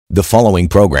The following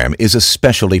program is a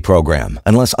specialty program.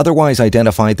 Unless otherwise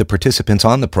identified, the participants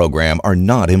on the program are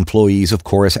not employees of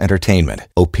Chorus Entertainment.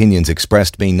 Opinions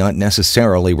expressed may not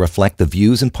necessarily reflect the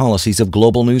views and policies of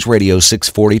Global News Radio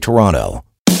 640 Toronto.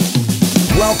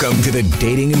 Welcome to the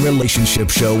Dating and Relationship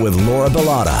Show with Laura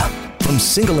Bilotta from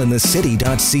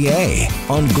singleinthecity.ca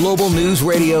on Global News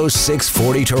Radio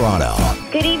 640 Toronto.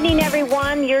 Good evening,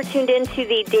 everyone. You're tuned into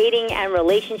the Dating and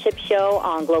Relationship Show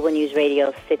on Global News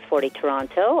Radio 640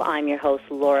 Toronto. I'm your host,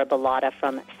 Laura Bilotta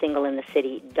from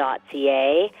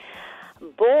singleinthecity.ca.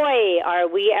 Boy, are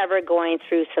we ever going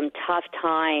through some tough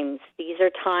times. These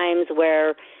are times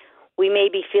where we may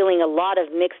be feeling a lot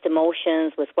of mixed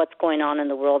emotions with what's going on in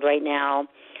the world right now.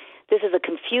 This is a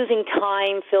confusing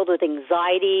time filled with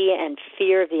anxiety and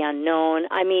fear of the unknown.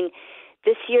 I mean,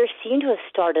 this year seemed to have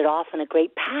started off on a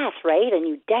great path, right? A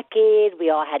new decade. We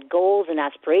all had goals and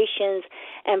aspirations.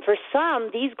 And for some,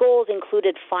 these goals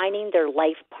included finding their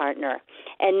life partner.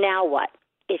 And now what?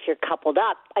 If you're coupled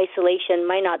up, isolation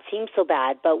might not seem so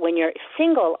bad. But when you're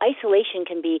single, isolation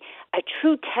can be a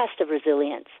true test of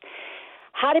resilience.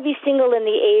 How to be single in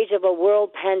the age of a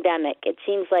world pandemic. It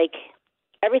seems like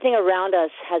everything around us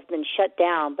has been shut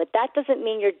down, but that doesn't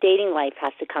mean your dating life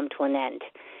has to come to an end.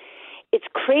 It's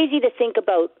crazy to think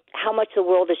about how much the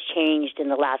world has changed in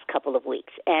the last couple of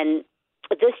weeks, and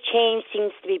this change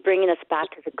seems to be bringing us back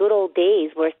to the good old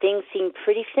days where things seemed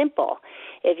pretty simple.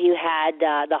 If you had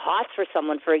the hots for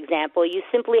someone, for example, you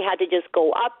simply had to just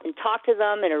go up and talk to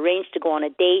them and arrange to go on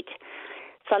a date.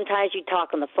 Sometimes you'd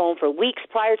talk on the phone for weeks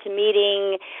prior to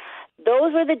meeting.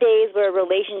 Those were the days where a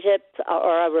relationship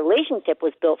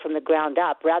was built from the ground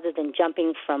up rather than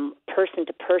jumping from person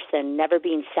to person, never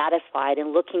being satisfied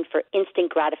and looking for instant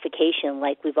gratification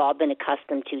like we've all been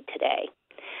accustomed to today.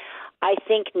 I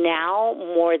think now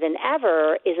more than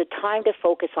ever is a time to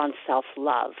focus on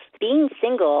self-love. Being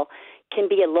single can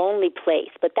be a lonely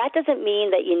place, but that doesn't mean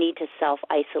that you need to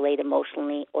self-isolate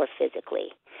emotionally or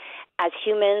physically. As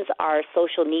humans, our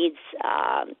social needs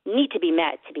need to be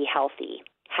met to be healthy,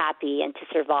 happy, and to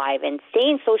survive. And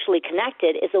staying socially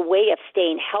connected is a way of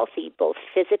staying healthy both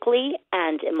physically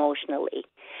and emotionally.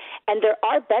 And there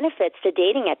are benefits to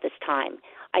dating at this time.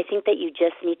 I think that you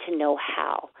just need to know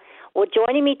how. Well,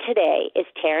 joining me today is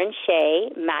Taryn Shea,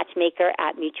 matchmaker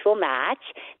at Mutual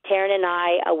Match. Taryn and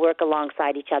I work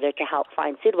alongside each other to help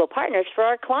find suitable partners for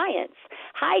our clients.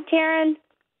 Hi, Taryn.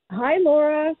 Hi,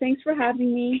 Laura. Thanks for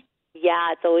having me.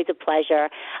 Yeah, it's always a pleasure.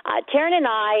 Taryn and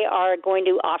I are going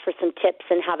to offer some tips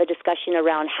and have a discussion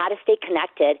around how to stay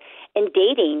connected in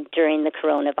dating during the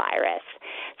coronavirus.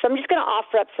 So I'm just going to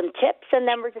offer up some tips, and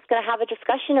then we're just going to have a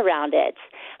discussion around it.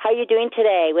 How are you doing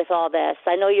today with all this?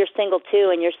 I know you're single, too,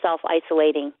 and you're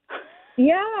self-isolating.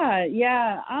 Yeah.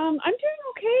 I'm doing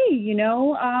okay,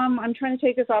 I'm trying to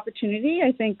take this opportunity.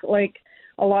 I think, like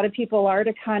a lot of people are,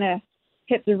 to kind of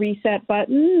hit the reset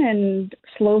button and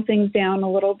slow things down a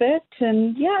little bit.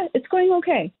 And yeah, it's going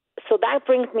okay. So that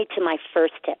brings me to my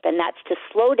first tip, and that's to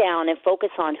slow down and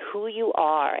focus on who you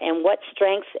are and what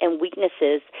strengths and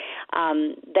weaknesses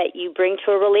that you bring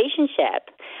to a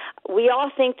relationship. We all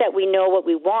think that we know what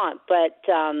we want, but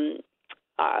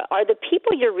are the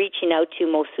people you're reaching out to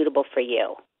most suitable for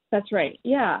you? That's right.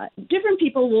 Yeah. Different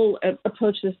people will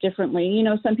approach this differently.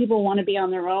 Some people want to be on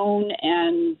their own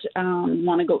and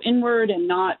want to go inward and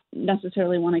not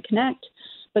necessarily want to connect.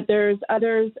 But there's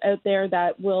others out there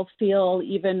that will feel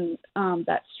even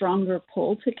that stronger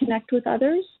pull to connect with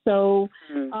others. So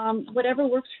whatever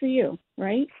works for you,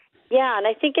 right? Yeah, and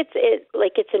I think it's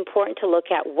important to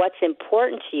look at what's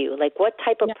important to you. Like, what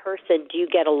type of person do you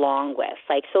get along with?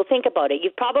 Like, so think about it.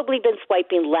 You've probably been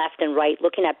swiping left and right,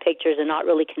 looking at pictures and not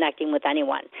really connecting with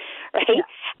anyone, right? Yeah.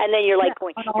 And then you're going,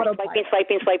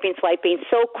 swiping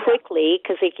so quickly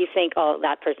because you think, oh,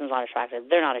 that person's not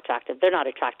attractive. They're not attractive.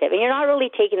 And you're not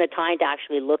really taking the time to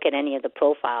actually look at any of the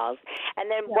profiles. And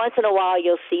then once in a while,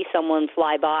 you'll see someone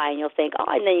fly by and you'll think,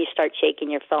 oh, and then you start shaking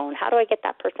your phone. How do I get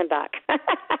that person back?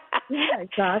 Yeah,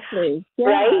 exactly. Yeah.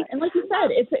 Right? And like you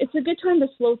said, it's a good time to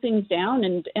slow things down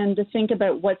and to think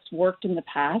about what's worked in the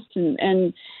past.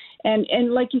 And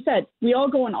like you said, we all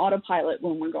go on autopilot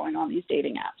when we're going on these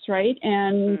dating apps, right?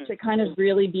 And to kind of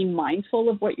really be mindful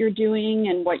of what you're doing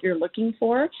and what you're looking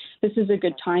for, this is a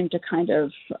good time to kind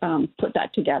of put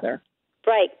that together.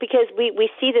 Right, because we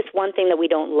see this one thing that we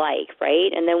don't like,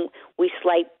 right? And then we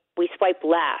swipe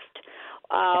left.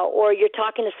 Or you're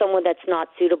talking to someone that's not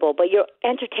suitable, but you're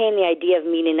entertaining the idea of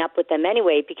meeting up with them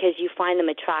anyway because you find them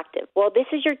attractive. Well, this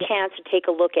is your chance to take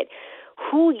a look at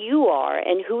who you are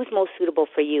and who's most suitable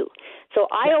for you. So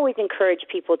I always encourage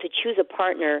people to choose a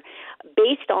partner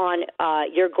based on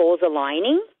your goals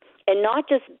aligning and not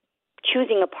just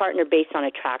choosing a partner based on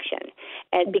attraction.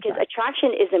 And because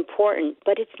attraction is important,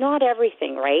 but it's not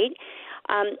everything, right?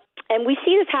 And we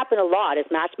see this happen a lot as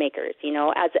matchmakers,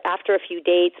 as after a few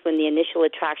dates, when the initial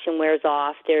attraction wears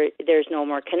off, there's no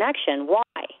more connection. Why?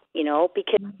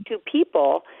 Because two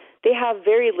people, they have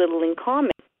very little in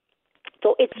common.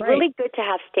 So it's really good to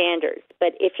have standards,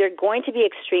 but if you're going to be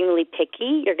extremely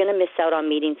picky, you're going to miss out on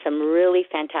meeting some really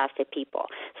fantastic people.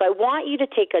 So I want you to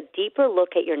take a deeper look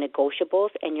at your negotiables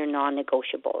and your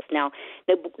non-negotiables. Now,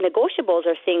 negotiables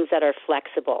are things that are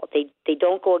flexible. They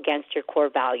don't go against your core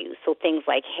values. So things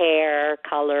like hair,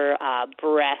 color,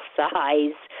 breast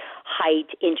size, height,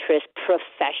 interest,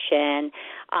 profession,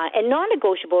 and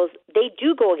non-negotiables, they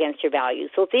do go against your values.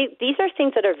 So these are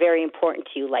things that are very important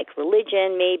to you, like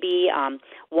religion maybe,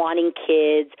 wanting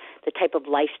kids, the type of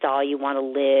lifestyle you want to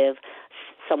live,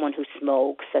 someone who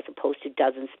smokes as opposed to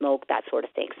doesn't smoke, that sort of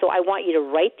thing. So I want you to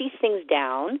write these things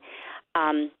down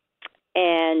and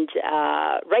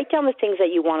write down the things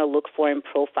that you want to look for in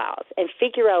profiles and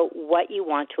figure out what you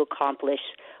want to accomplish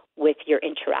with your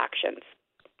interactions.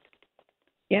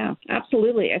 Yeah,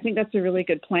 absolutely. I think that's a really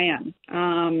good plan.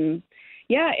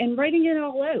 And writing it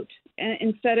all out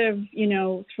instead of,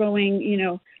 throwing,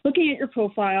 looking at your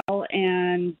profile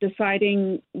and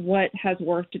deciding what has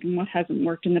worked and what hasn't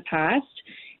worked in the past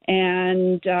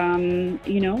and,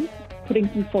 putting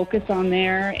some focus on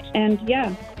there. And,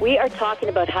 we are talking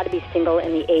about how to be single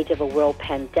in the age of a world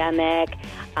pandemic.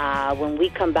 When we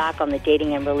come back on the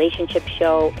Dating and Relationship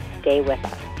Show, stay with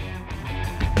us.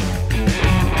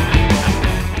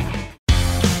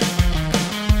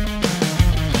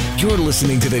 You're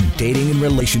listening to the Dating and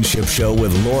Relationship Show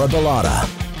with Laura Bilotta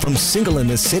from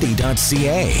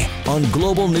singleinthecity.ca on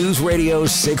Global News Radio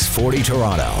 640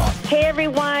 Toronto. Hey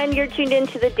everyone, you're tuned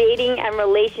into the Dating and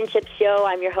Relationship Show.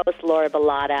 I'm your host, Laura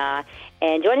Bilotta,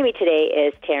 and joining me today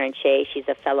is Taryn Shea. She's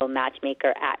a fellow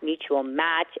matchmaker at Mutual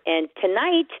Match, and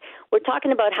tonight we're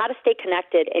talking about how to stay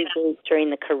connected and engaged during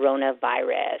the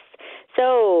coronavirus.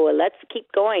 So let's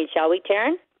keep going, shall we,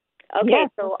 Taryn? Okay,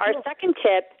 so our second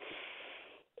tip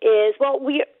is,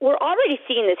 we're already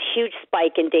seeing this huge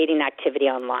spike in dating activity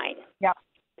online. Yeah.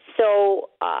 So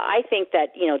I think that,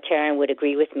 Taryn would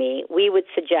agree with me. We would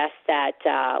suggest that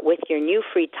with your new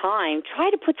free time, try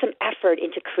to put some effort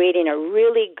into creating a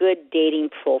really good dating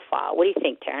profile. What do you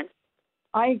think, Taryn?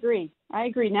 I agree.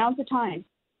 Now's the time.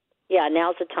 Yeah,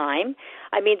 now's the time.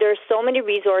 I mean, there are so many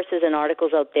resources and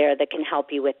articles out there that can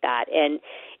help you with that. And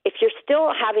if you're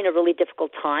still having a really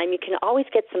difficult time, you can always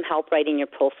get some help writing your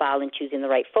profile and choosing the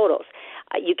right photos.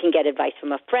 You can get advice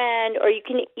from a friend, or you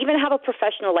can even have a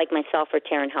professional like myself or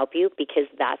Taryn help you, because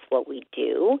that's what we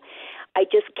do. I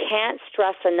just can't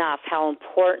stress enough how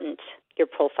important your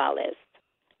profile is.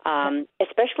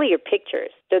 Especially your pictures.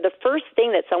 They're the first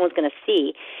thing that someone's going to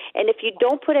see. And if you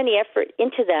don't put any effort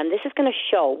into them, this is going to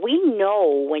show. We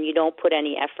know when you don't put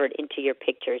any effort into your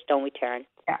pictures, don't we, Taryn?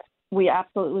 Yeah, we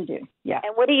absolutely do. Yeah.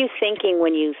 And what are you thinking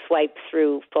when you swipe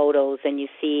through photos and you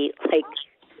see these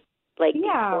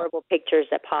horrible pictures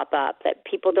that pop up that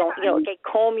people don't,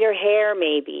 comb your hair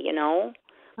maybe,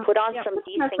 put on some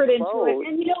decent clothes.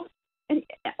 And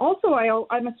also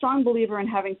I'm a strong believer in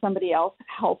having somebody else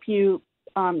help you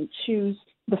choose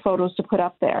the photos to put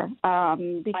up there.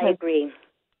 Because, I agree.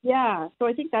 Yeah, so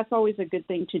I think that's always a good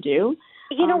thing to do.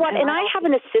 You know what? And I have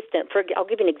an assistant. I'll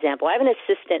give you an example. I have an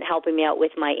assistant helping me out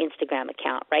with my Instagram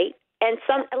account, right? And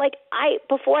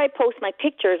before I post my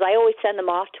pictures, I always send them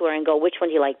off to her and go, which one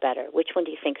do you like better? Which one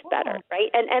do you think's better, right?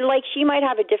 And she might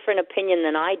have a different opinion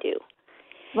than I do.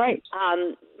 Right.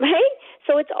 Right?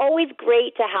 So it's always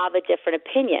great to have a different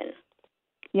opinion.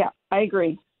 Yeah, I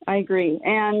agree.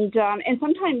 And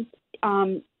sometimes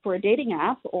for a dating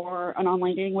app or an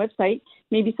online dating website,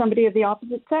 maybe somebody of the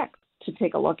opposite sex to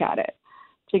take a look at it,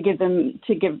 to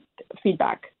give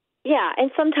feedback. Yeah, and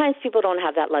sometimes people don't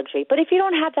have that luxury. But if you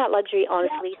don't have that luxury,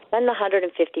 honestly, spend the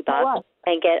 $150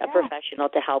 and get a professional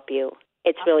to help you.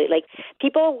 It's really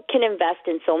people can invest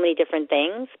in so many different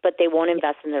things, but they won't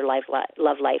invest in their love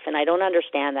life. And I don't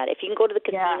understand that. If you can go to the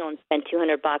casino and spend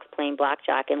 $200 playing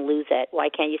blackjack and lose it, why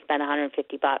can't you spend $150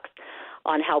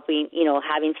 on helping,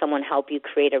 having someone help you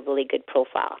create a really good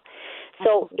profile?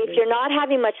 So if you're not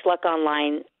having much luck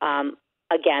online,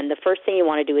 again, the first thing you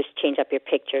want to do is change up your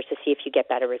pictures to see if you get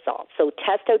better results. So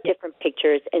test out different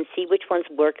pictures and see which ones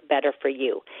work better for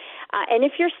you. And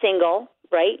if you're single,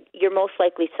 right, you're most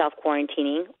likely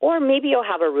self-quarantining, or maybe you'll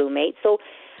have a roommate. So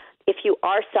if you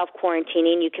are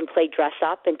self-quarantining, you can play dress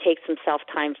up and take some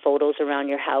self-time photos around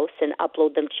your house and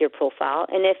upload them to your profile.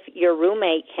 And if your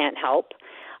roommate can't help,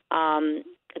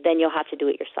 then you'll have to do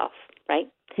it yourself. right?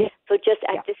 Yeah. So just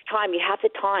at this time, you have the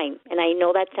time. And I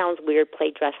know that sounds weird,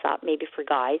 play dress up, maybe for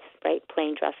guys, right?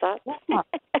 Playing dress up. Yeah, yeah,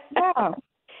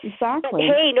 exactly. But,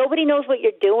 hey, nobody knows what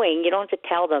you're doing. You don't have to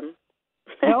tell them.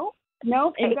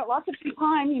 No, you've got lots of free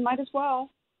time. You might as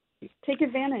well take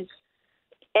advantage.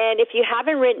 And if you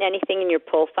haven't written anything in your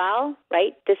profile,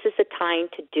 right, this is the time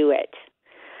to do it.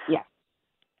 Yeah.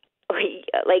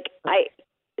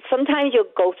 Sometimes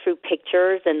you'll go through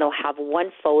pictures and they'll have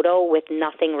one photo with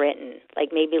nothing written,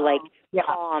 like maybe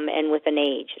Tom and with an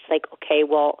age. It's like, okay,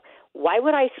 well, why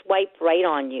would I swipe right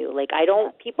on you? Like,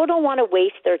 people don't want to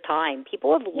waste their time.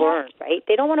 People have learned, right?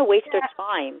 They don't want to waste their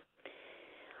time.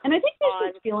 And I think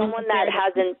there's this feeling someone that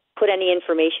hasn't put any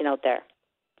information out there.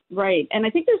 Right. And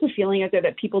I think there's a feeling out there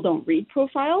that people don't read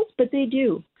profiles, but they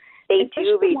do. They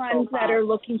do read the ones profiles. that are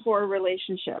looking for a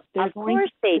relationship. Of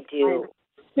course they do.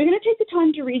 They're going to take the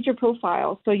time to read your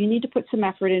profile, so you need to put some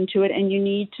effort into it, and you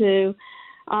need to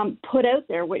put out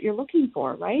there what you're looking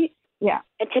for, right? Yeah.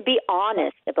 And to be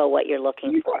honest about what you're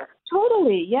looking for.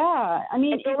 Totally, yeah. I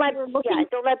mean, don't let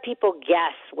people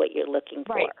guess what you're looking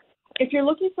for. Right. If you're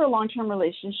looking for a long-term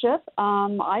relationship,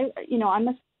 I'm a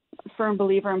firm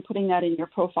believer in putting that in your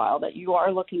profile, that you are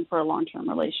looking for a long-term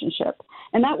relationship,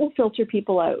 and that will filter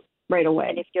people out right away.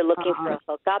 And if you're looking for a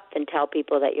hookup, then tell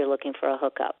people that you're looking for a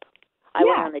hookup. I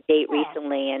went on a date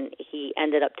recently, and he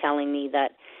ended up telling me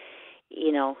that,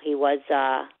 he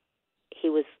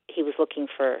was looking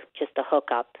for just a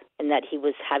hookup, and that he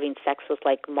was having sex with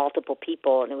like multiple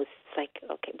people, and it was like,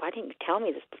 okay, why didn't you tell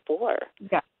me this before?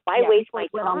 Yeah. Why waste my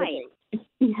time?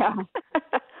 Yeah.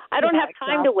 I don't have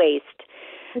time to waste.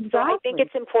 Exactly. So I think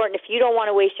it's important, if you don't want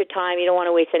to waste your time, you don't want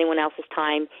to waste anyone else's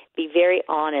time, be very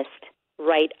honest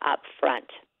right up front,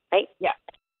 right? Yeah.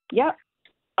 Yeah.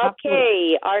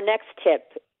 Okay, our next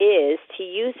tip is to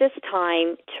use this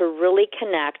time to really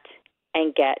connect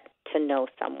and get to know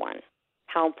someone.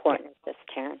 How important is this,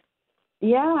 Karen?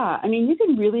 Yeah, I mean, you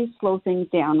can really slow things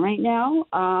down right now.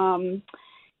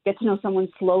 Get to know someone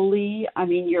slowly. I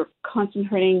mean, you're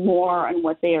concentrating more on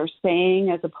what they are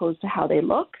saying as opposed to how they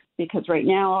look, because right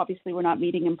now, obviously, we're not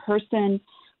meeting in person.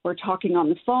 We're talking on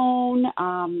the phone.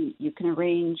 You can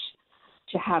arrange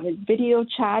to have a video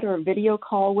chat or a video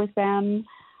call with them.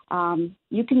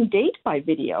 You can date by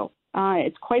video.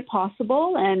 It's quite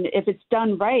possible, and if it's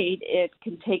done right, it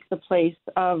can take the place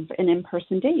of an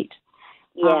in-person date.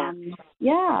 Yeah.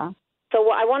 Yeah.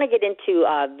 So I want to get into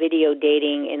video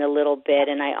dating in a little bit,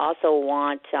 and I also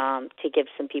want to give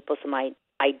some people some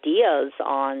ideas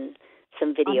on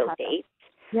some video dates.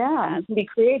 Yeah, you can be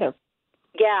creative.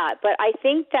 Yeah, but I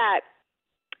think that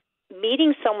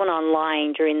meeting someone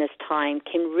online during this time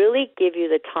can really give you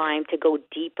the time to go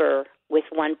deeper with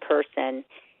one person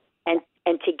and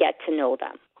to get to know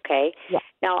them, okay? Yeah.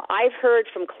 Now, I've heard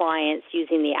from clients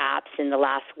using the apps in the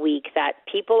last week that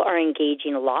people are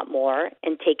engaging a lot more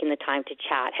and taking the time to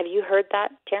chat. Have you heard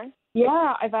that, Karen?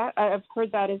 Yeah, I've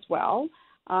heard that as well.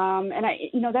 And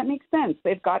that makes sense.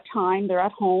 They've got time. They're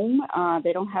at home.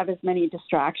 They don't have as many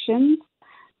distractions.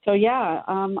 So,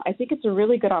 I think it's a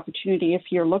really good opportunity if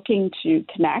you're looking to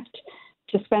connect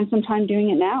to spend some time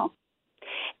doing it now.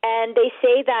 And they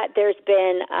say that there's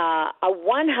been a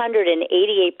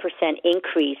 188%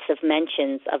 increase of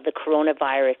mentions of the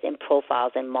coronavirus in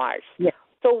profiles in March. Yeah.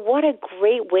 So what a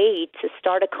great way to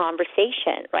start a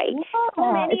conversation, right? Yeah,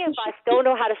 so many of us don't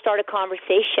know how to start a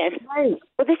conversation. Right.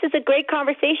 Well, this is a great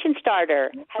conversation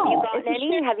starter. Yeah, have you gotten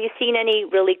any? Have you seen any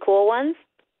really cool ones?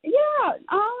 Yeah.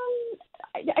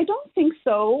 I don't think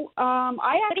so.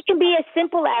 But it can be as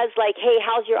simple as like, hey,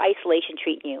 how's your isolation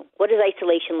treating you? What does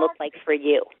isolation look like for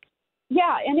you?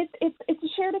 Yeah, and it's a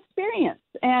shared experience.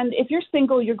 And if you're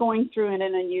single, you're going through it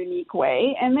in a unique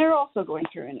way, and they're also going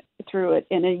through it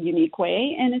in a unique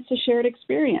way, and it's a shared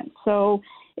experience. So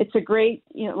it's a great,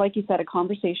 like you said, a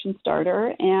conversation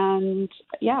starter. And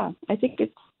I think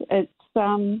it's.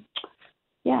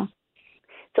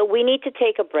 So we need to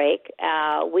take a break.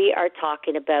 We are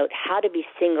talking about how to be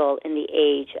single in the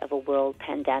age of a world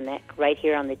pandemic right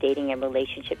here on the Dating and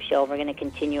Relationship Show. We're going to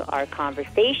continue our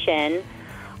conversation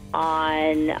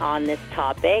on this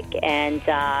topic and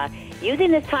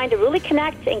using this time to really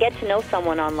connect and get to know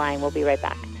someone online. We'll be right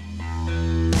back.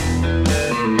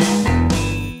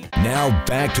 Now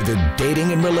back to the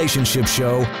Dating and Relationship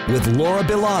Show with Laura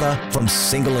Bilotta from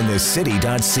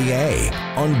singleinthecity.ca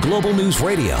on Global News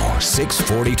Radio,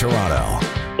 640 Toronto.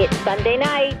 It's Sunday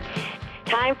night.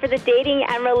 Time for the Dating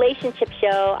and Relationship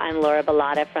Show. I'm Laura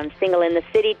Bilotta from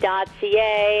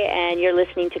singleinthecity.ca, and you're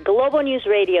listening to Global News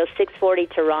Radio, 640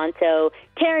 Toronto.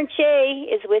 Taryn Shea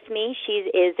is with me. She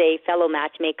is a fellow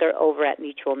matchmaker over at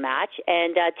Mutual Match.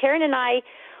 And Taryn and I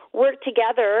work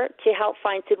together to help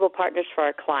find suitable partners for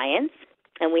our clients,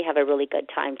 and we have a really good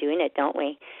time doing it, don't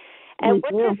we? And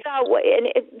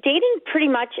dating pretty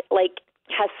much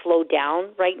has slowed down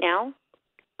right now.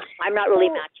 I'm not really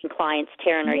matching clients.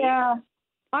 Taryn, are you? Yeah,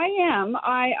 I am.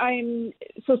 I'm.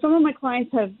 So some of my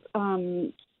clients have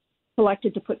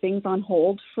selected to put things on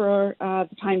hold for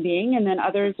the time being, and then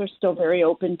others are still very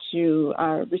open to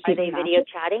receiving. Are they video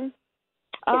chatting?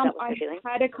 I've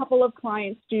had a couple of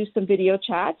clients do some video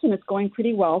chats, and it's going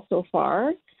pretty well so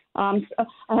far. I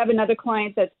have another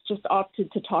client that's just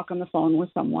opted to talk on the phone with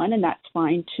someone, and that's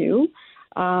fine too.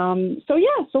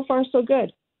 So far so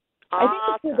good.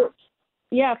 Awesome.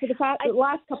 I think for the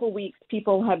last couple of weeks,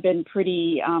 people have been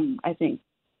pretty,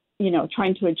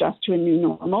 trying to adjust to a new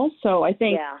normal. So I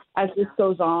think as this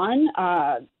goes on,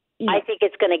 I think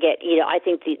it's going to get, I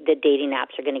think the dating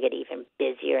apps are going to get even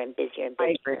busier and busier and busier.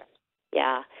 I agree.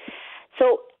 Yeah.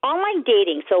 So online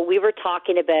dating, so we were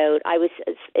talking about,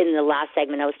 in the last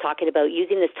segment, I was talking about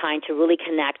using this time to really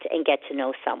connect and get to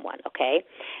know someone, okay?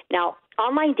 Now,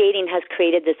 online dating has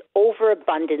created this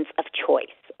overabundance of choice.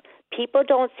 People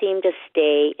don't seem to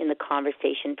stay in the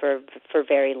conversation for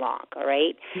very long, all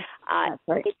right? That's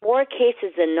right. In more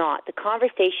cases than not, the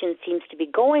conversation seems to be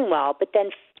going well, but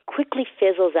then quickly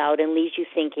fizzles out and leaves you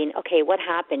thinking, okay, what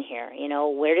happened here?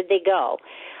 Where did they go?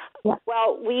 Yeah.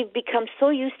 Well, we've become so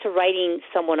used to writing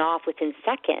someone off within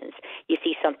seconds. You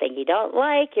see something you don't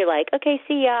like, you're like, okay,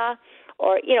 see ya.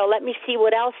 Or, let me see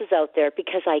what else is out there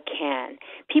because I can.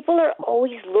 People are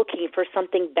always looking for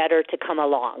something better to come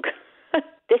along.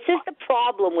 This is the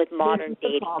problem with modern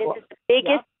dating. This is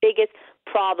the biggest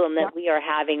problem that we are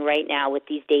having right now with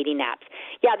these dating apps.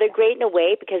 Yeah, they're great in a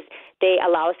way because they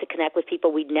allow us to connect with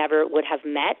people we never would have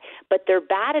met, but they're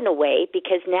bad in a way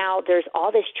because now there's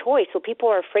all this choice, so people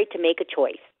are afraid to make a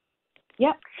choice.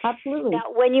 Yeah, absolutely. Now,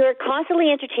 when you're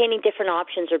constantly entertaining different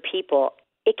options or people,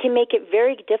 it can make it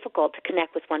very difficult to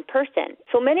connect with one person.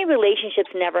 So many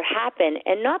relationships never happen,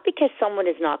 and not because someone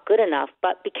is not good enough,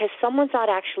 but because someone's not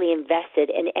actually invested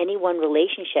in any one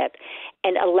relationship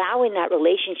and allowing that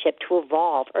relationship to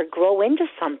evolve or grow into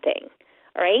something,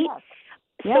 right?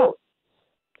 Yeah.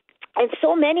 And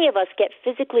so many of us get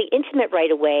physically intimate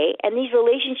right away, and these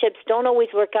relationships don't always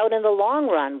work out in the long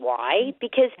run. Why?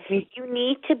 Because you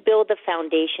need to build the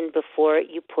foundation before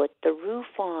you put the roof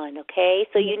on, okay?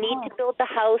 So you need to build the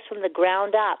house from the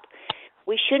ground up.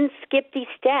 We shouldn't skip these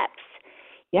steps.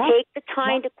 Yeah. Take the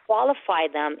time to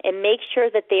qualify them and make sure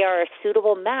that they are a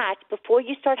suitable match before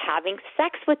you start having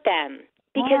sex with them.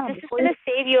 Because this is going to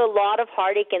save you a lot of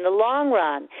heartache in the long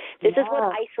run. This is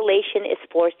what isolation is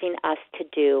forcing us to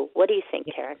do. What do you think,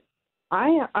 Taryn?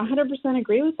 I 100%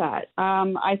 agree with that.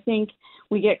 I think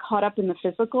we get caught up in the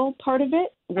physical part of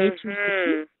it way too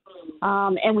soon.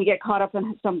 And we get caught up in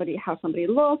how somebody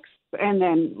looks, and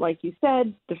then, like you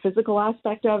said, the physical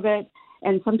aspect of it.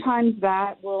 And sometimes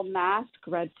that will mask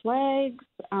red flags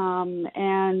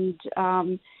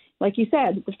like you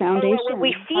said, the foundation.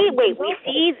 We see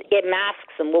it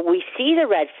masks them. Well, we see the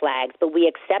red flags, but we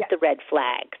accept the red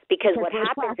flags because what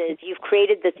happens is you've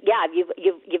created this. Yeah,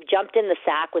 you've jumped in the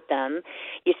sack with them.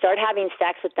 You start having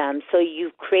sex with them, so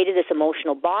you've created this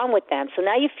emotional bond with them. So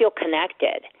now you feel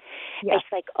connected. Yeah. It's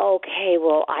like, okay,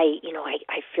 well, I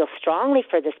feel strongly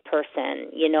for this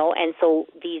person, and so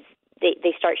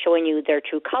They start showing you their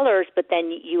true colors, but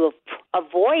then you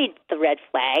avoid the red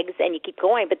flags and you keep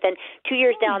going. But then 2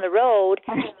 years down the road,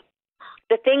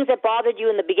 the things that bothered you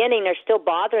in the beginning are still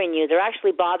bothering you. They're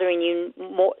actually bothering you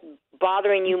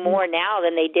more now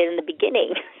than they did in the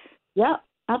beginning. Yeah,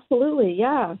 absolutely.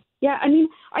 Yeah. Yeah. I mean,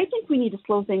 I think we need to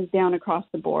slow things down across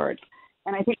the board.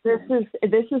 And I think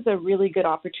this is a really good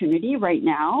opportunity right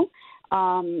now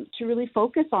to really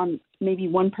focus on maybe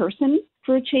one person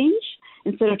for a change,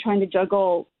 instead of trying to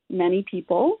juggle many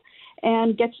people,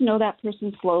 and get to know that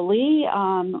person slowly.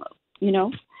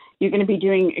 You're going to be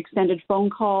doing extended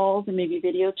phone calls and maybe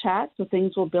video chats, so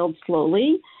things will build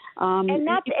slowly. And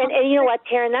you know what,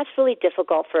 Taryn, that's really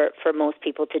difficult for most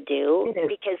people to do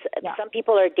because some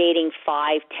people are dating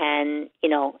 5, 10,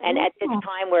 and at this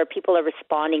time where people are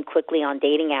responding quickly on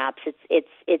dating apps,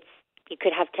 it's you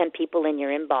could have 10 people in your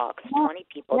inbox, 20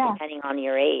 people, depending on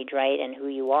your age, right, and who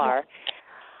you are.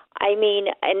 I mean,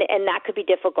 and that could be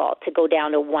difficult to go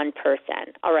down to one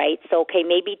person, all right? So, okay,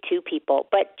 maybe 2 people,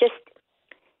 but just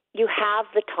you have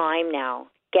the time now.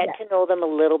 Get to know them a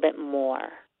little bit more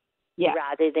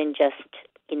rather than just,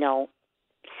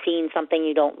 seeing something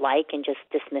you don't like and just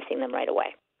dismissing them right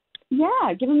away.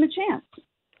 Yeah, give them a chance.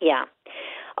 Yeah.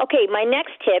 Okay, my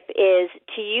next tip is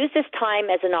to use this time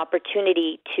as an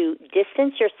opportunity to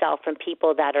distance yourself from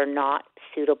people that are not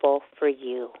suitable for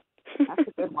you. That's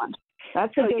a good one.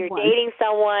 That's a so good you're one. dating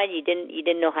someone, you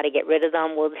didn't know how to get rid of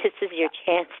them. Well, this is your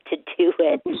chance to do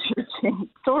it.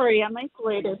 Sorry, I'm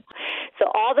isolated. So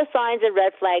all the signs and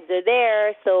red flags are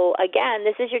there. So again,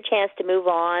 this is your chance to move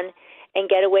on and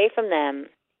get away from them.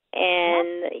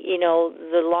 And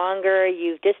the longer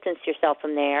you've distanced yourself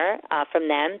from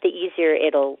them, the easier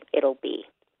it'll be.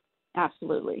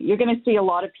 Absolutely. You're going to see a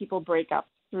lot of people break up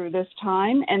through this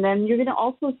time, and then you're going to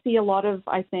also see a lot of,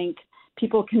 I think,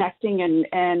 people connecting and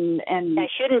that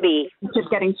shouldn't be just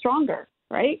getting stronger,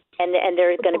 right? And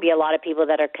there's going to be a lot of people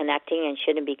that are connecting and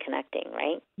shouldn't be connecting,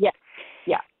 right? Yeah.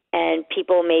 And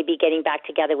people may be getting back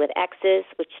together with exes,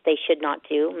 which they should not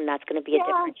do, and that's going to be a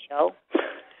different show.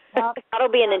 That'll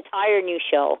be an entire new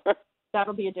show.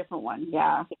 That'll be a different one.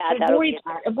 Yeah.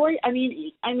 Avoid. I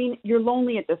mean, you're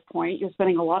lonely at this point. You're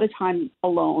spending a lot of time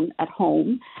alone at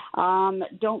home.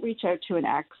 Don't reach out to an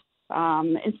ex.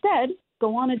 Instead,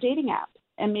 go on a dating app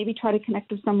and maybe try to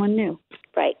connect with someone new.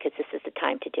 Right, because this is the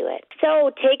time to do it. So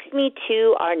it takes me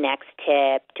to our next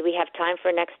tip. Do we have time for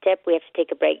a next tip? We have to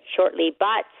take a break shortly,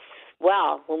 but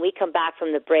when we come back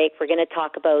from the break, we're going to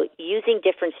talk about using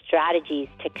different strategies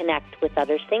to connect with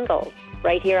other singles.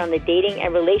 Right here on the Dating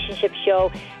and Relationship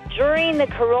Show. During the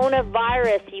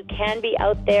coronavirus, you can be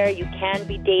out there, you can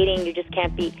be dating, you just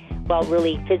can't be,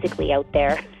 really physically out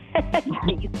there.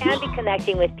 You can be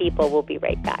connecting with people. We'll be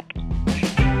right back.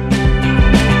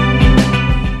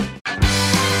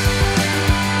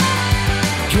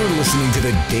 You're listening to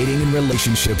the Dating and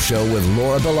Relationship Show with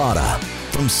Laura Bilotta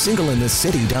from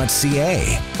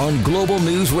singleinthecity.ca on Global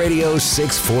News Radio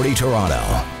 640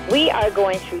 Toronto. We are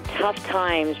going through tough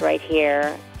times right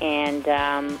here, and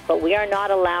but we are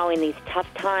not allowing these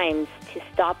tough times to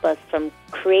stop us from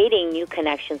creating new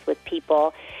connections with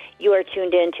people. You are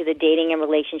tuned in to the Dating and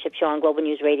Relationship Show on Global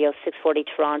News Radio 640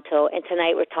 Toronto, and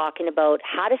tonight we're talking about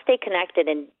how to stay connected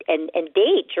and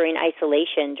date during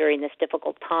isolation during this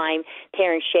difficult time.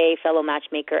 Terrence Shea, fellow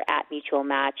matchmaker at Mutual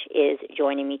Match, is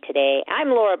joining me today. I'm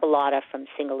Laura Bilotta from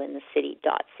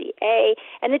singleinthecity.ca,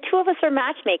 and the two of us are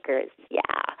matchmakers. Yeah,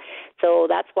 so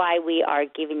that's why we are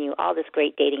giving you all this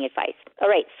great dating advice. All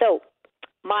right, so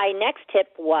my next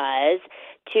tip was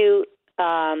to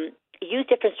use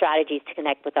different strategies to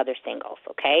connect with other singles,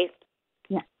 okay?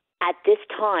 Yeah. At this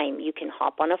time, you can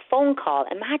hop on a phone call.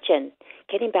 Imagine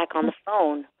getting back on the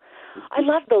phone. I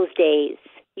love those days.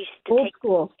 You used to take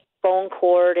the phone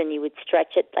cord and you would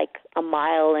stretch it like a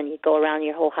mile and you'd go around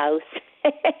your whole house.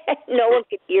 No one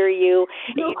could hear you.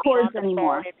 No cords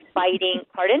anymore. Fighting.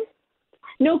 Pardon?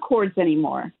 No cords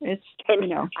anymore. It's I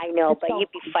know, but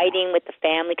you'd be fighting with the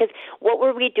family because what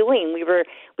were we doing? We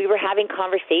were having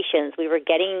conversations. We were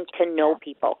getting to know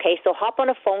people. Okay, so hop on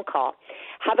a phone call,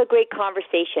 have a great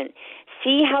conversation,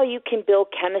 see how you can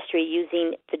build chemistry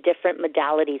using the different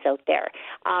modalities out there.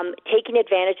 Taking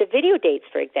advantage of video dates,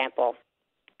 for example.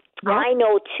 Yeah. I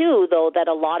know, too, though, that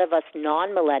a lot of us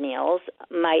non-millennials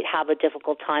might have a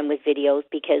difficult time with videos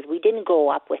because we didn't grow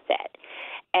up with it.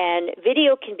 And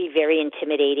video can be very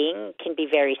intimidating, can be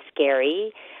very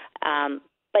scary.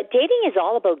 But dating is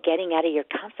all about getting out of your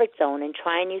comfort zone and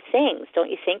trying new things. Don't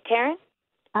you think, Taryn?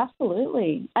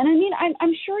 Absolutely. And I mean,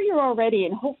 I'm sure you're already,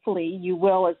 and hopefully you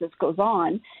will as this goes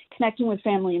on, connecting with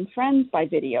family and friends by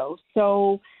video.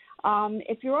 So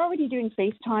if you're already doing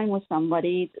FaceTime with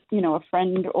somebody, a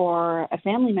friend or a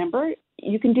family member,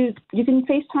 you can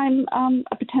FaceTime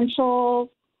a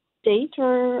potential date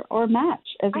or match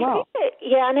as well.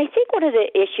 And I think one of the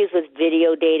issues with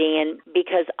video dating, and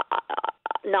because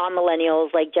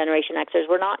non-millennials like Generation Xers,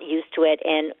 we're not used to it,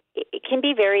 and it can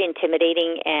be very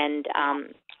intimidating and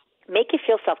make you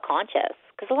feel self-conscious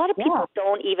because a lot of people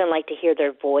don't even like to hear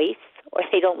their voice or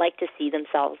they don't like to see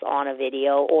themselves on a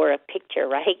video or a picture,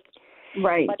 right?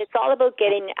 Right. But it's all about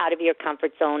getting out of your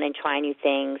comfort zone and trying new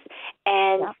things.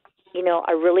 And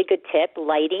a really good tip,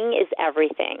 lighting is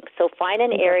everything. So find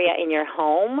an area in your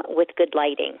home with good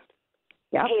lighting.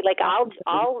 Yeah. Hey,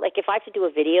 I'll if I have to do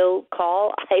a video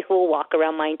call, I will walk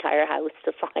around my entire house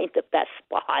to find the best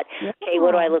spot. Yeah. Hey,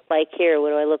 what do I look like here? What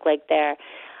do I look like there?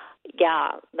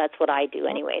 Yeah, that's what I do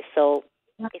anyway. So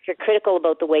if you're critical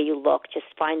about the way you look, just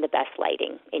find the best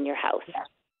lighting in your house.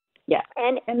 Yeah.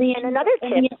 And another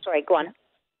tip, sorry, go on.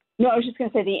 No, I was just going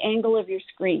to say the angle of your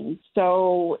screen.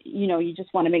 So, you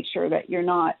just want to make sure that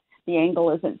the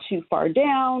angle isn't too far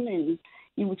down, and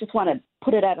you just want to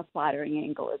put it at a flattering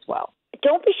angle as well.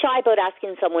 Don't be shy about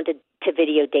asking someone to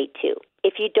video date too.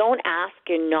 If you don't ask,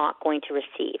 you're not going to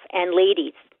receive. And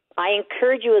ladies, I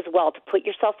encourage you as well to put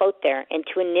yourself out there and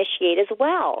to initiate as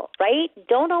well, right?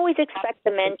 Don't always expect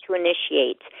the men to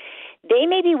initiate. They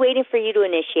may be waiting for you to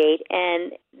initiate,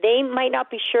 and they might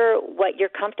not be sure what you're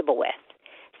comfortable with.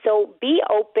 So be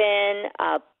open,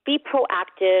 be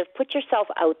proactive, put yourself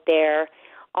out there,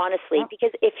 honestly,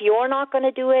 because if you're not going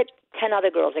to do it, 10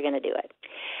 other girls are going to do it.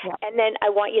 Yeah. And then I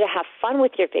want you to have fun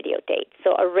with your video date.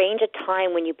 So arrange a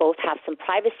time when you both have some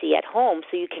privacy at home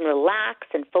so you can relax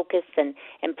and focus and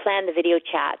plan the video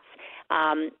chats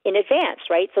in advance,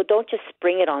 right? So don't just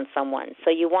spring it on someone.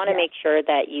 So you want to make sure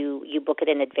that you book it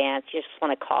in advance. You just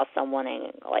want to call someone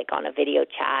and like on a video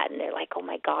chat and they're like, oh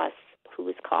my gosh, who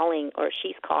is calling or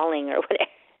she's calling or whatever.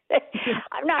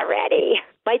 I'm not ready.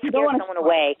 Might scare someone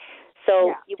away.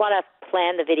 So you want to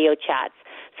plan the video chats.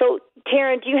 So,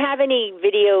 Taryn, do you have any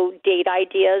video date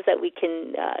ideas that we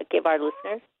can give our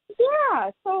listeners?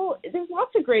 Yeah, so there's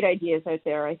lots of great ideas out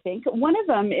there, I think. One of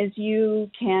them is you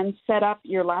can set up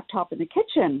your laptop in the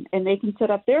kitchen, and they can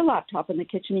set up their laptop in the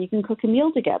kitchen, and you can cook a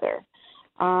meal together.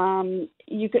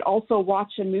 You could also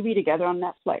watch a movie together on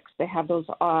Netflix. They have those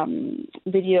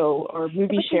video or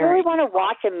movie sharing. You really want to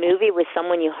watch a movie with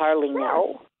someone you hardly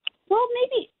know? Well,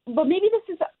 maybe this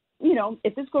is,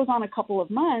 if this goes on a couple of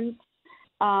months,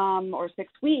 or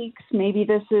 6 weeks, maybe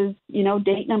this is,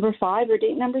 date number 5 or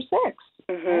date number 6.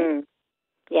 Mm-hmm. Right?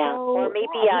 Yeah, so, or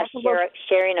maybe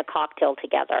sharing a cocktail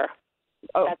together.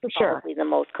 Oh, that's for sure. Probably the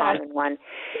most common one.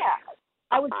 Yeah,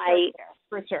 I would say there,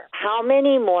 for sure. How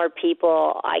many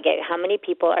people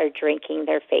are drinking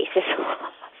their faces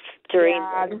off during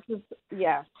this?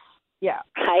 Yeah.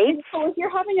 Right? And so if you're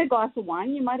having a glass of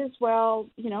wine, you might as well,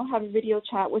 have a video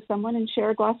chat with someone and share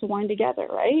a glass of wine together,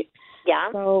 right?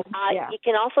 Yeah. So, you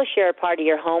can also share a part of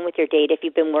your home with your date if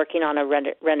you've been working on a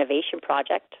renovation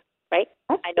project, right?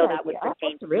 I know that would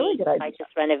pertain to me. Good idea. I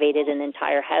just renovated an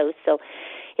entire house. So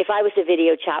if I was to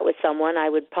video chat with someone, I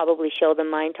would probably show them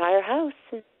my entire house.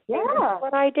 Yeah. This is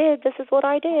what I did. This is what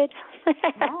I did.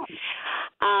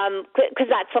 Because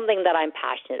that's something that I'm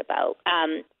passionate about.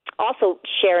 Also,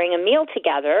 sharing a meal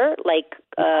together, like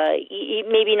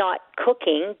maybe not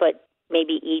cooking, but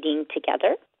maybe eating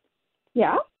together.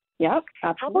 Yeah,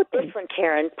 absolutely. How about this one,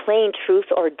 Taryn? Playing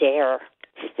Truth or Dare.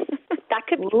 That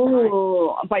could be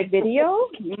fun. By video?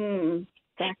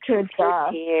 That could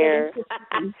dare.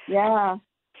 Yeah.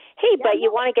 Hey, but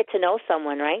you want to get to know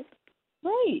someone, right?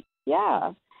 Right,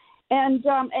 yeah. And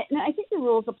I think the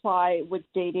rules apply with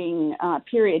dating,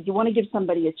 period. You want to give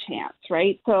somebody a chance,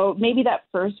 right? So maybe that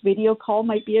first video call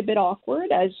might be a bit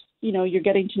awkward as, you're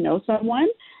getting to know someone.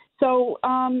 So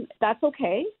that's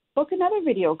okay. Book another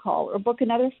video call or book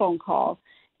another phone call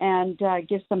and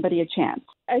give somebody a chance.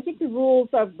 I think the rules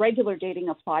of regular dating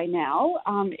apply now.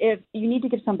 If you need to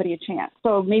give somebody a chance.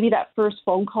 So maybe that first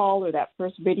phone call or that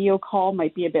first video call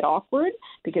might be a bit awkward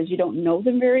because you don't know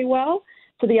them very well.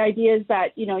 So the idea is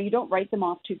that, you don't write them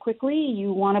off too quickly.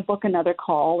 You want to book another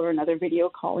call or another video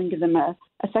call and give them a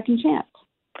second chance.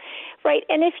 Right.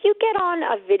 And if you get on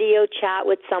a video chat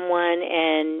with someone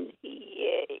and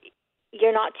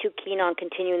you're not too keen on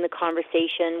continuing the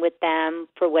conversation with them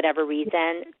for whatever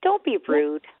reason, don't be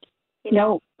rude.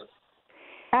 No.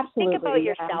 Absolutely. Think about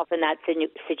yourself in that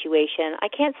situation. I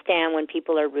can't stand when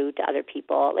people are rude to other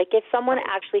people. Like if someone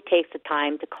actually takes the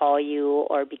time to call you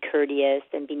or be courteous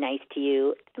and be nice to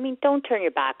you, don't turn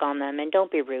your back on them and don't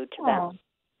be rude to them.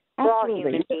 We're all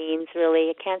human beings, really.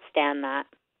 I can't stand that.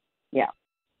 Yeah,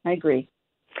 I agree.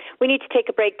 We need to take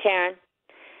a break, Taryn.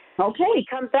 Okay. When we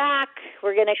come back,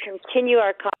 we're going to continue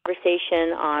our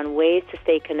conversation on ways to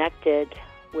stay connected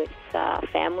with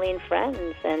family and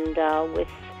friends and with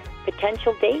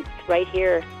potential dates right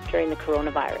here during the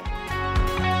coronavirus.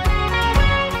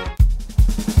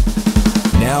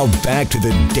 Now back to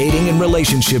the Dating and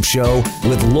Relationship Show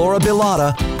with Laura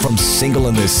Bilotta from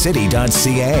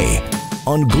singleinthecity.ca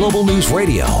on Global News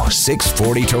Radio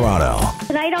 640 Toronto.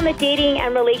 Tonight on the Dating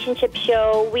and Relationship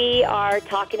Show, we are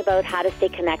talking about how to stay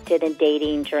connected and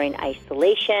dating during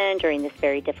isolation, during this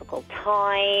very difficult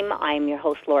time. I'm your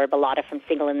host, Laura Bilotta from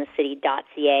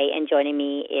singleinthecity.ca, and joining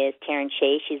me is Taryn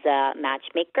Shea. She's a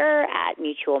matchmaker at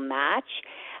Mutual Match.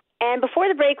 And before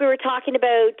the break, we were talking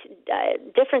about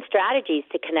different strategies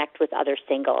to connect with other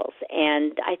singles.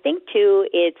 And I think, too,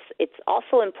 it's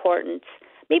also important.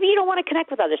 Maybe you don't want to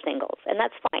connect with other singles, and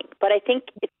that's fine. But I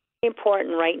think it's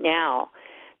important right now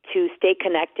to stay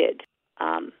connected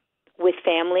with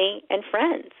family and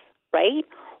friends, right?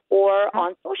 Or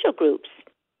on social groups.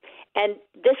 And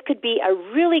this could be a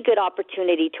really good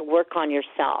opportunity to work on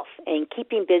yourself and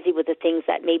keeping busy with the things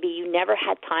that maybe you never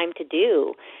had time to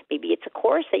do. Maybe it's a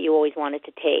course that you always wanted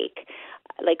to take.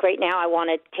 Like right now, I want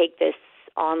to take this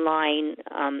online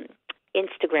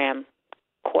Instagram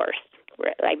course.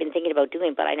 I've been thinking about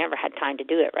doing, but I never had time to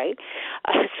do it, right?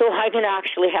 So I'm going to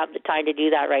actually have the time to do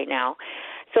that right now.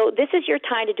 So this is your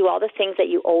time to do all the things that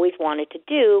you always wanted to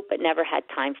do but never had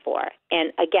time for.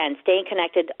 And again, staying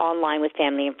connected online with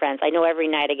family and friends. I know every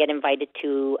night I get invited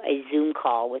to a Zoom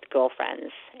call with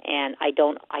girlfriends, and I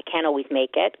can't always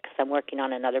make it because I'm working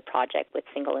on another project with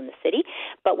Single in the City.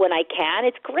 But when I can,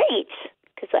 it's great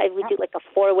because we do like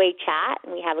a 4-way chat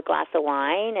and we have a glass of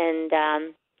wine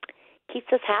and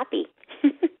keeps us happy.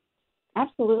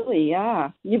 Absolutely,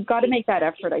 yeah. You've got to make that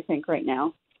effort, I think, right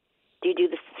now. Do you do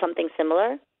something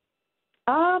similar?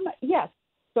 Yes.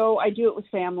 So I do it with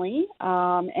family,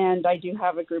 and I do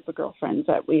have a group of girlfriends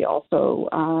that we also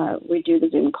we do the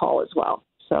Zoom call as well.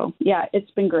 So yeah,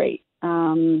 it's been great.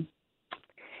 Yeah,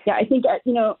 I think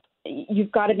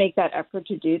you've got to make that effort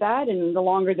to do that, and the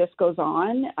longer this goes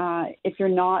on, if you're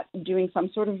not doing some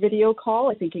sort of video call,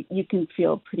 I think you can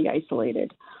feel pretty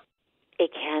isolated. It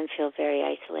can feel very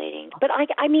isolating. But I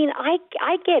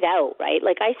get out, right?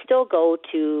 Like I still go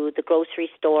to the grocery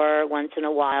store once in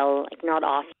a while, like not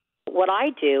often. What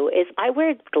I do is I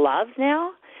wear gloves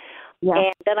now,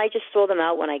 and then I just throw them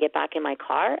out when I get back in my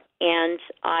car, and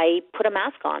I put a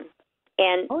mask on.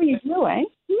 And oh, you do, eh?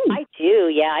 I do,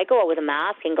 yeah. I go out with a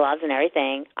mask and gloves and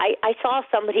everything. I saw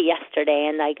somebody yesterday,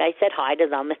 and I said hi to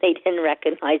them, and they didn't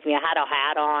recognize me. I had a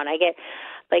hat on. I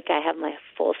have my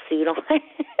full suit on.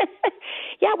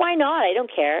 Yeah, why not? I don't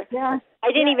care. Yeah.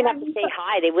 I didn't even have to say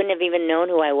hi. They wouldn't have even known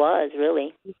who I was,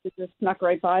 really. You just snuck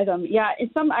right by them. Yeah, and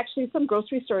some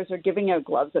grocery stores are giving out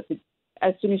gloves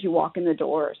as soon as you walk in the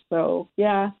door. So,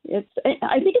 yeah,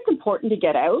 I think it's important to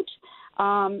get out.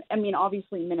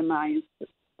 Obviously minimize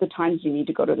the times you need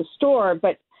to go to the store,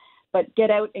 but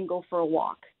get out and go for a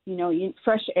walk.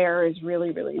 Fresh air is really,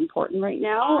 really important right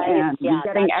now, and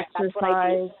getting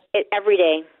exercise every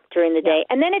day during the day.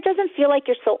 And then it doesn't feel like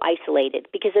you're so isolated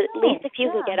because at least if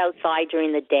you can get outside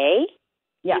during the day,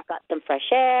 you've got some fresh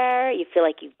air, you feel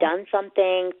like you've done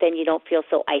something, then you don't feel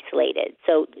so isolated.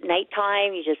 So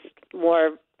nighttime, you're just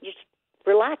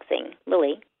relaxing,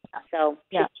 really. So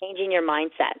just changing your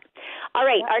mindset. All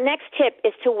right, our next tip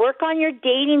is to work on your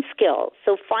dating skills.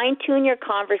 So fine-tune your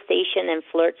conversation and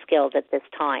flirt skills at this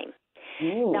time.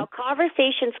 Ooh. Now,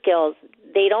 conversation skills,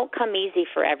 they don't come easy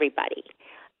for everybody.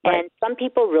 Right. And some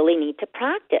people really need to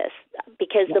practice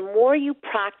because the more you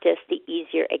practice, the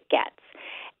easier it gets.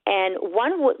 And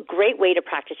one great way to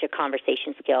practice your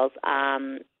conversation skills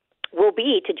will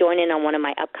be to join in on one of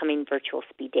my upcoming virtual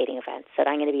speed dating events that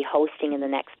I'm going to be hosting in the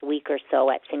next week or so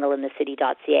at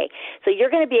singleinthecity.ca. So you're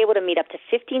going to be able to meet up to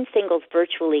 15 singles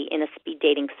virtually in a speed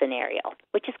dating scenario,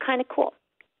 which is kind of cool.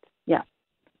 Yeah,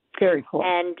 very cool.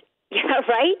 And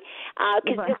right?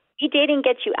 Because speed dating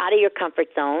gets you out of your comfort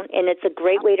zone, and it's a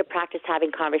great way to practice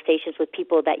having conversations with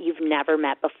people that you've never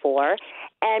met before.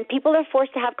 And people are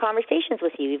forced to have conversations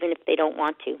with you, even if they don't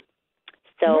want to.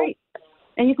 So, right.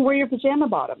 And you can wear your pajama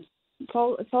bottoms. It's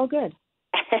all good.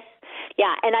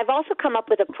 Yeah, and I've also come up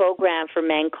with a program for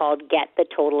men called Get the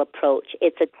Total Approach.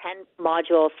 It's a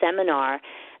 10-module seminar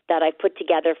that I put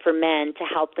together for men to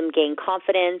help them gain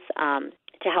confidence,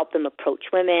 to help them approach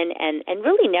women, and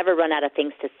really never run out of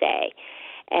things to say.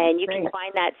 And you can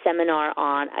find that seminar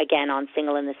on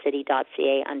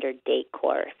singleinthecity.ca under date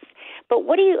course. But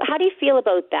how do you feel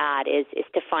about that? Is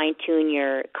to fine tune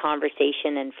your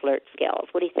conversation and flirt skills?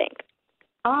 What do you think?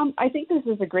 I think this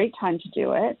is a great time to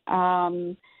do it.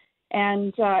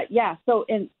 So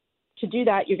to do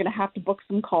that, you're going to have to book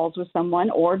some calls with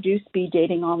someone or do speed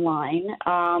dating online.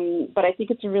 But I think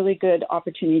it's a really good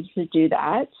opportunity to do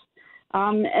that.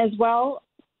 As well,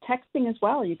 texting as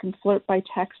well. You can flirt by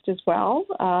text as well.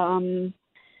 And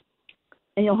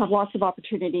you'll have lots of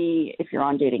opportunity if you're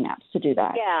on dating apps to do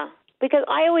that. Yeah. Because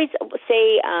I always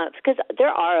say, because there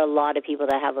are a lot of people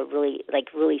that have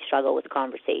really struggle with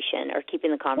conversation or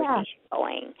keeping the conversation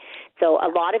going. So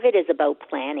a lot of it is about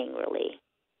planning, really.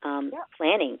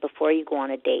 Planning before you go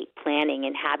on a date, planning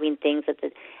and having things at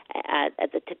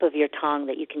the tip of your tongue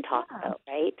that you can talk about,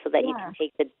 right? So that you can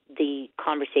take the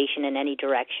conversation in any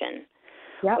direction.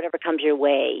 Yeah. Whatever comes your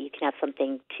way, you can have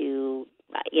something to,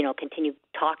 continue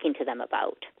talking to them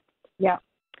about. Yeah.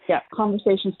 Yeah,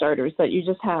 conversation starters that you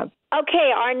just have.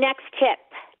 Okay, our next tip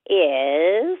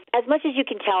is, as much as you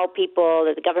can tell people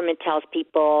that the government tells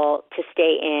people to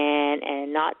stay in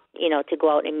and not, to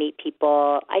go out and meet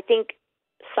people, I think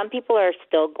some people are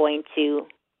still going to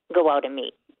go out and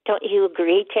meet. Don't you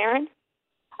agree, Taryn?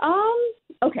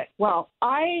 Okay. Well,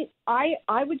 I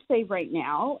would say right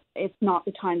now it's not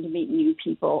the time to meet new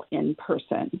people in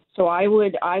person. So I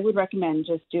would recommend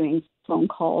just doing phone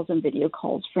calls and video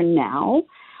calls for now.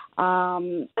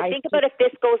 Think about if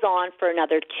this goes on for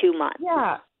another 2 months.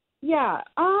 Yeah.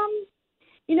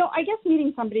 I guess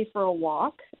meeting somebody for a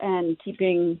walk and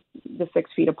keeping the 6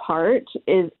 feet apart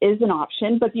is an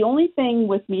option. But the only thing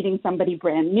with meeting somebody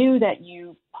brand new that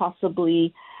you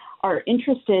possibly are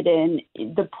interested in,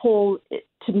 the pull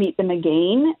to meet them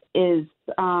again is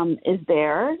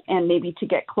there, and maybe to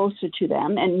get closer to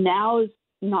them. And now is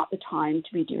not the time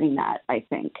to be doing that, I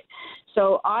think.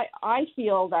 So I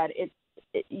feel that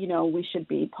we should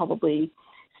be probably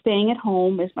staying at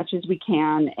home as much as we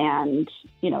can and,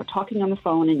 talking on the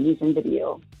phone and using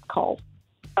video calls.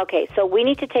 Okay, so we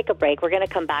need to take a break. We're going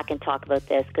to come back and talk about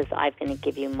this because I'm going to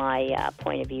give you my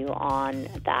point of view on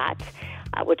that.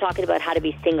 We're talking about how to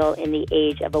be single in the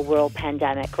age of a world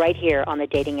pandemic right here on the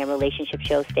Dating and Relationship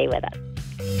Show. Stay with us.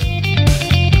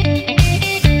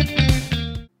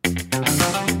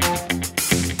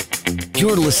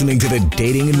 You're listening to the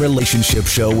Dating and Relationship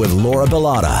Show with Laura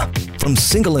Bilotta from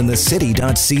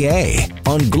singleinthecity.ca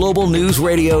on Global News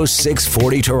Radio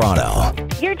 640 Toronto.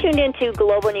 You're tuned into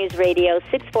Global News Radio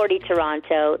 640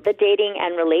 Toronto, the Dating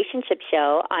and Relationship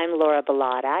Show. I'm Laura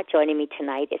Bilotta. Joining me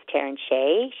tonight is Taryn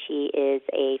Shea. She is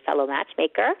a fellow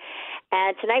matchmaker.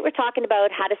 And tonight we're talking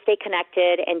about how to stay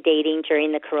connected and dating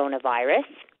during the coronavirus.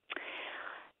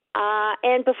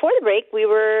 And before the break, we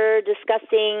were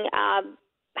discussing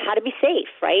how to be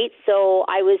safe, right? So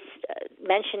I was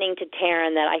mentioning to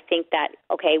Taryn that I think that,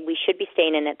 okay, we should be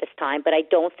staying in at this time, but I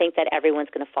don't think that everyone's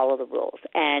going to follow the rules.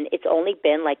 And it's only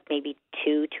been like maybe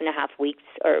 2.5 weeks,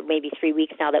 or maybe 3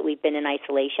 weeks now that we've been in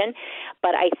isolation.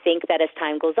 But I think that as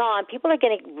time goes on, people are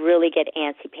going to really get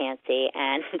antsy-pantsy,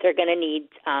 and they're going to need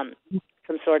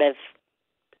some sort of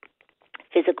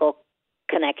physical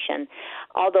connection,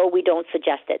 although we don't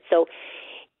suggest it. So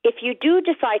if you do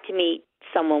decide to meet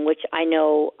someone, which I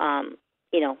know,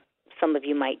 some of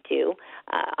you might do,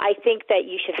 I think that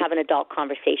you should have an adult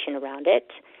conversation around it.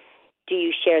 Do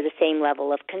you share the same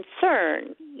level of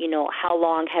concern? How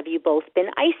long have you both been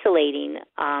isolating?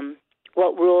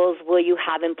 What rules will you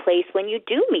have in place when you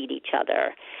do meet each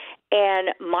other? And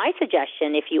my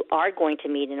suggestion, if you are going to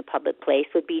meet in a public place,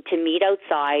 would be to meet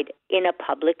outside in a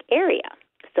public area.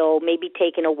 So maybe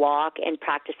taking a walk and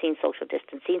practicing social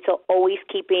distancing. So always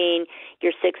keeping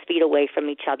your 6 feet away from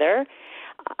each other.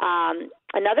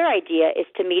 Another idea is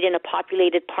to meet in a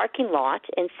populated parking lot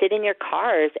and sit in your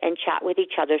cars and chat with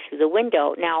each other through the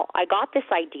window. Now, I got this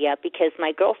idea because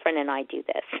my girlfriend and I do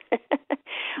this.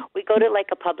 We go to like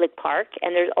a public park,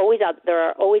 and there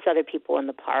are always other people in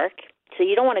the park. So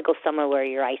you don't want to go somewhere where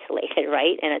you're isolated,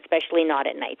 right? And especially not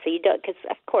at night. So you don't, because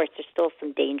of course there's still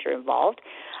some danger involved.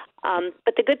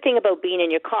 But the good thing about being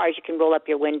in your car is you can roll up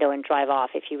your window and drive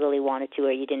off if you really wanted to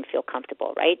or you didn't feel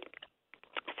comfortable, right?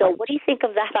 So what do you think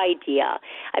of that idea?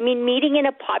 I mean, meeting in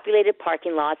a populated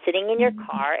parking lot, sitting in your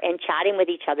car and chatting with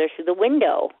each other through the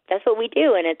window. That's what we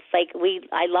do, and it's like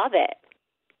I love it.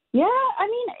 Yeah, I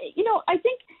mean, I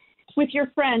think with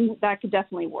your friend, that could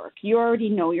definitely work. You already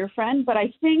know your friend, but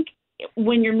I think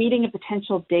when you're meeting a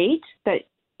potential date that,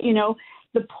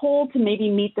 the pull to maybe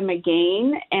meet them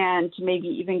again and to maybe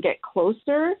even get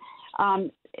closer,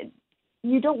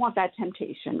 you don't want that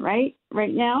temptation, right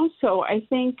now. So I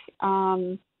think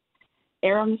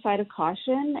err on the side of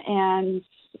caution, and,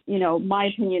 my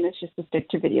opinion is just to stick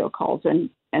to video calls and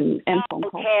phone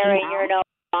calls. Terry, you're no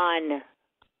fun.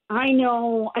 I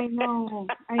know. I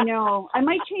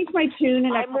might change my tune.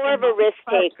 And I'm more of a risk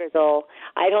taker, though.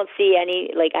 I don't see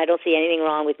anything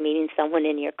wrong with meeting someone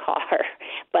in your car,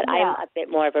 but yeah. I'm a bit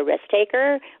more of a risk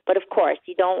taker. But of course,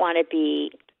 you don't want to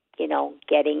be,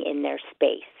 getting in their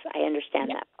space. I understand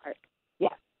that part. Yeah.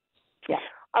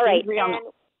 All right. Yeah.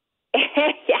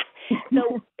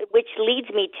 So, which leads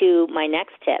me to my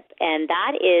next tip, and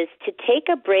that is to take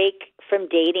a break from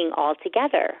dating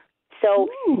altogether. So.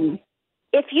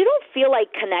 If you don't feel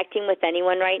like connecting with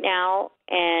anyone right now,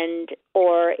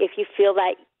 or if you feel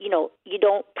that, you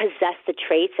don't possess the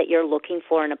traits that you're looking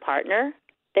for in a partner,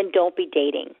 then don't be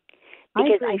dating.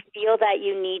 Because I feel that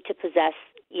you need to possess,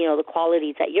 the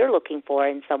qualities that you're looking for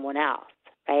in someone else,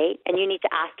 right? And you need to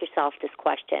ask yourself this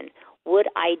question: would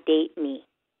I date me?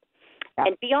 Yeah.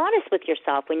 And be honest with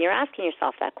yourself when you're asking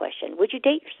yourself that question. Would you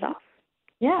date yourself?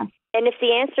 Yeah. And if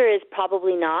the answer is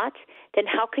probably not, then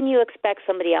how can you expect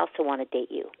somebody else to want to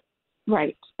date you?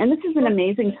 Right. And this is an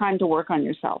amazing time to work on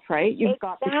yourself, right? You've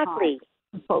got the time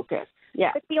to focus.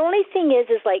 Yeah. But the only thing is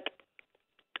like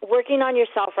working on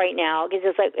yourself right now, because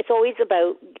it's always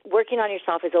about working on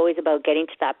yourself is always about getting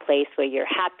to that place where you're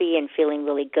happy and feeling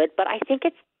really good. But I think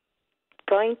it's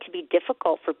going to be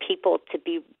difficult for people to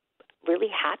be really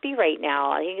happy right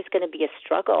now. I think it's going to be a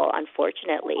struggle,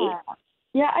 unfortunately.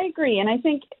 Yeah, I agree. And I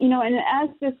think, and as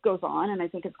this goes on, and I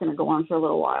think it's going to go on for a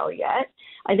little while yet,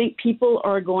 I think people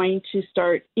are going to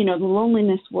start, the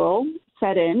loneliness will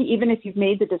set in, even if you've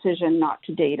made the decision not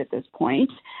to date at this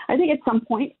point. I think at some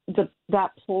point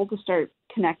that pull to start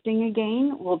connecting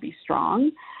again will be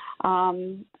strong.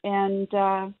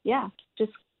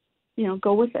 Just,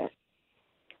 go with it.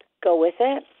 Go with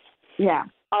it? Yeah.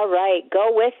 All right,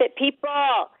 go with it,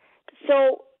 people.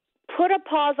 So put a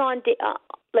pause on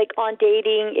on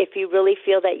dating if you really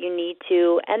feel that you need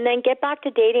to, and then get back to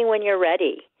dating when you're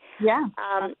ready. Yeah.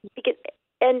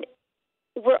 And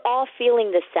we're all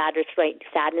feeling this sadness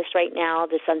right now,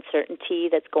 this uncertainty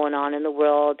that's going on in the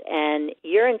world, and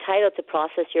you're entitled to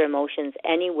process your emotions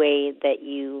any way that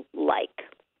you like.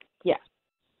 Yeah.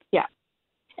 Yeah.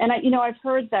 And I've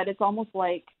heard that it's almost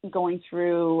like going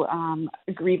through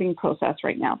a grieving process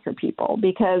right now for people,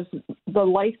 because the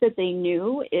life that they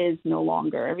knew is no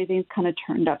longer. Everything's kind of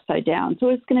turned upside down. So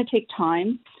it's going to take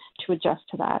time to adjust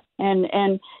to that.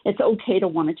 And it's okay to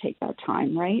want to take that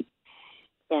time, right?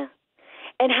 Yeah.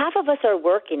 And half of us are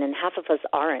working and half of us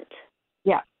aren't.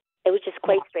 Yeah. It was just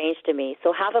quite strange to me.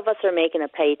 So half of us are making a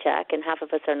paycheck and half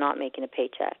of us are not making a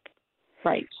paycheck.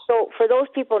 Right. So for those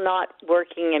people not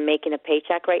working and making a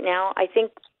paycheck right now, I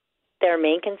think their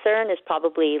main concern is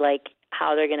probably like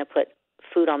how they're going to put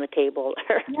food on the table,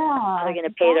 or how they're going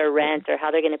to pay their rent, or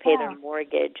how they're going to pay their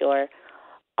mortgage, or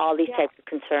all these types of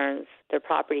concerns, their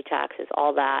property taxes,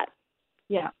 all that.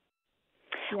 Yeah.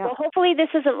 Well, hopefully this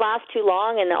doesn't last too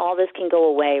long and all this can go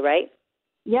away, right?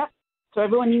 Yep. So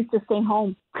everyone needs to stay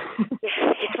home.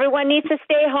 Everyone needs to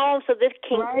stay home so this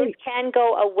can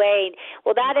go away.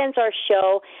 Well, that ends our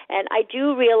show. And I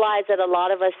do realize that a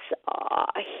lot of us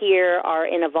here are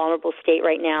in a vulnerable state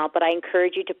right now, but I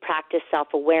encourage you to practice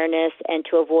self-awareness and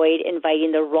to avoid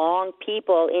inviting the wrong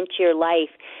people into your life,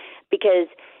 because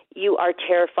you are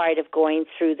terrified of going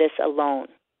through this alone.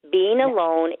 Being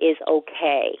alone is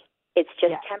okay. It's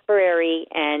just temporary,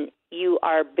 and you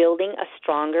are building a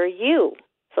stronger you.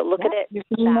 So look at it you're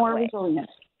being more way. Resilient.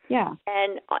 Yeah.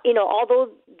 And, although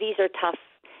these are tough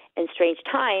and strange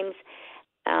times,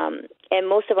 and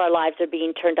most of our lives are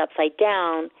being turned upside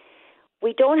down,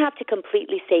 we don't have to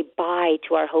completely say bye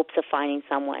to our hopes of finding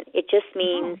someone. It just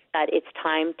means that it's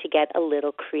time to get a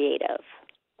little creative.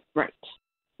 Right.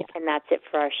 Yeah. And that's it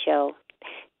for our show.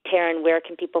 Taryn, where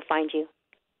can people find you?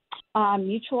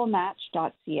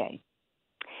 Mutualmatch.ca.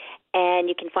 And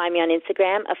you can find me on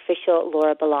Instagram, official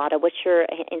Laura Bilotta. What's your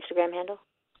Instagram handle?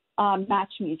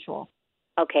 Match Mutual.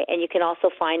 Okay, and you can also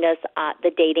find us at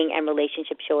the Dating and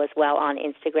Relationship Show as well on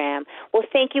Instagram. Well,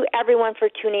 thank you, everyone, for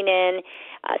tuning in.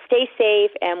 Stay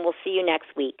safe, and we'll see you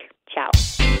next week. Ciao.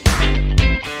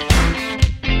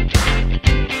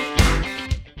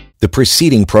 The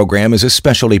preceding program is a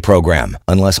specialty program.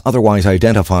 Unless otherwise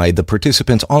identified, the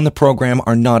participants on the program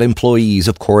are not employees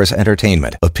of Chorus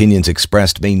Entertainment. Opinions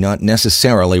expressed may not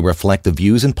necessarily reflect the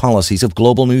views and policies of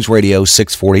Global News Radio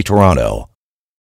 640 Toronto.